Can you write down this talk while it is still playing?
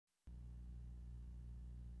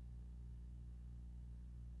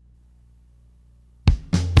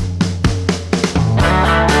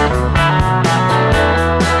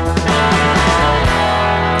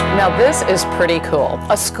is pretty cool.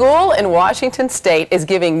 A school in Washington State is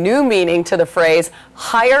giving new meaning to the phrase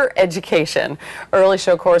higher education. Early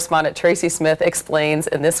Show correspondent Tracy Smith explains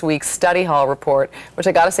in this week's Study Hall report, which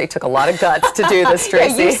I gotta say took a lot of guts to do this,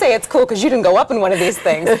 Tracy. Yeah, you say it's cool because you didn't go up in one of these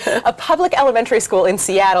things. A public elementary school in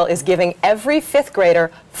Seattle is giving every fifth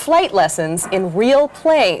grader flight lessons in real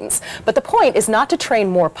planes. But the point is not to train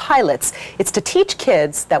more pilots. It's to teach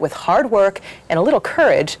kids that with hard work and a little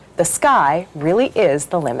courage, the sky really is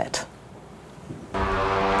the limit.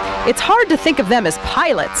 It's hard to think of them as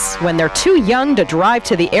pilots when they're too young to drive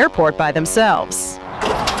to the airport by themselves.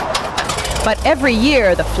 But every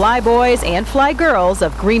year, the flyboys and flygirls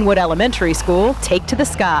of Greenwood Elementary School take to the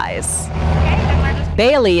skies.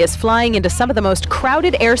 Bailey is flying into some of the most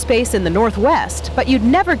crowded airspace in the Northwest, but you'd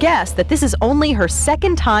never guess that this is only her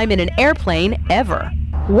second time in an airplane ever.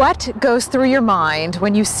 What goes through your mind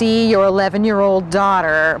when you see your 11-year-old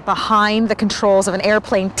daughter behind the controls of an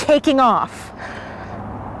airplane taking off?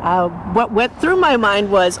 What went through my mind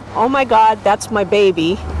was, oh my God, that's my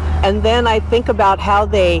baby. And then I think about how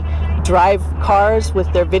they drive cars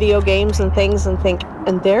with their video games and things and think,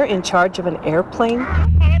 and they're in charge of an airplane?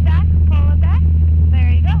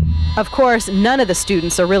 Of course, none of the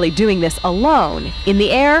students are really doing this alone, in the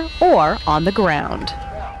air or on the ground.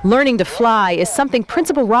 Learning to fly is something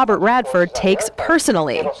Principal Robert Radford takes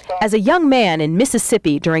personally. As a young man in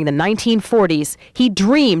Mississippi during the 1940s, he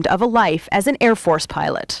dreamed of a life as an Air Force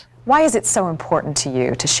pilot. Why is it so important to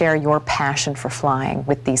you to share your passion for flying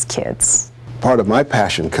with these kids? Part of my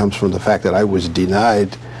passion comes from the fact that I was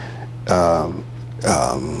denied the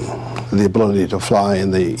ability to fly in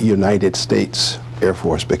the United States Air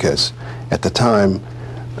Force because at the time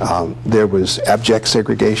there was abject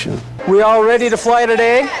segregation. We all ready to fly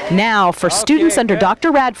today? Now, for students under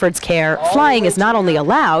Dr. Radford's care, flying is not only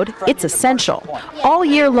allowed, it's essential. All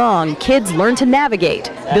year long, kids learn to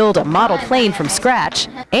navigate, build a model plane from scratch,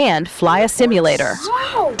 and fly a simulator.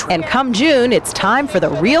 And come June, it's time for the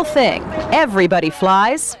real thing. Everybody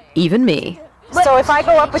flies, even me. So if I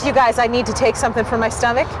go up with you guys, I need to take something for my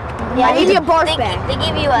stomach? Yeah, I need a barf bag. They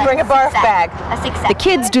give you a Bring a barf bag. A 6-sack. The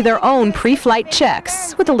kids do their own pre-flight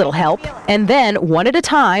checks, with a little help, and then, one at a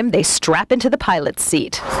time, they strap into the pilot's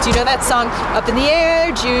seat. Do you know that song, Up in the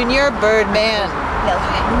Air, Junior Birdman? No.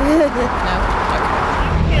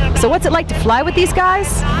 No? So what's it like to fly with these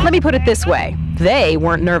guys? Let me put it this way. They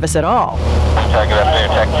weren't nervous at all.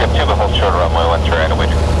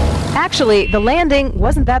 Actually, the landing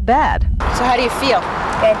wasn't that bad. So how do you feel?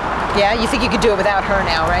 Good. Yeah, you think you could do it without her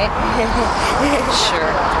now, right?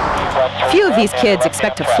 Sure. Few of these kids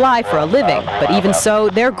expect to fly for a living, but even so,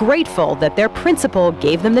 they're grateful that their principal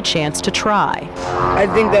gave them the chance to try. I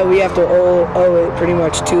think that we have to owe it pretty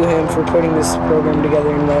much to him for putting this program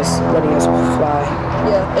together and letting us fly.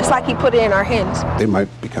 Yeah, it's like he put it in our hands. They might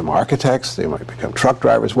become architects, they might become truck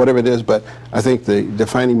drivers, whatever it is, but I think the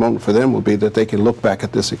defining moment for them will be that they can look back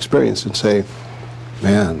at this experience and say,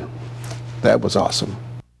 man, that was awesome.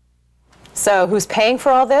 So who's paying for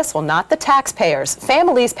all this? Well, not the taxpayers.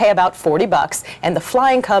 Families pay about $40, and the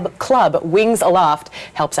Flying Club Wings Aloft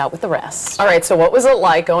helps out with the rest. All right, so what was it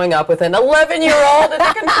like going up with an 11-year-old at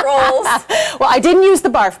the controls? Well, I didn't use the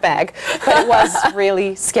barf bag, but it was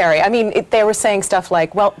really scary. I mean, they were saying stuff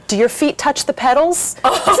like, well, do your feet touch the pedals?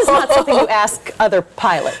 This is not something you ask other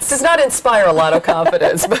pilots. Does not inspire a lot of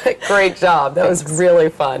confidence, but great job. That was really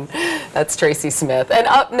fun. That's Tracy Smith. And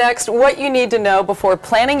up next, what you need to know before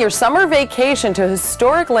planning your summer vacation to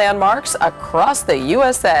historic landmarks across the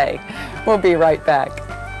USA. We'll be right back.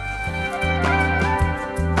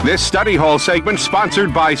 This Study Hall segment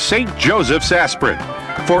sponsored by St. Joseph's Aspirin.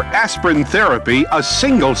 For aspirin therapy, a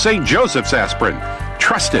single St. Joseph's aspirin.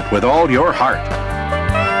 Trust it with all your heart.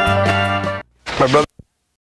 My brother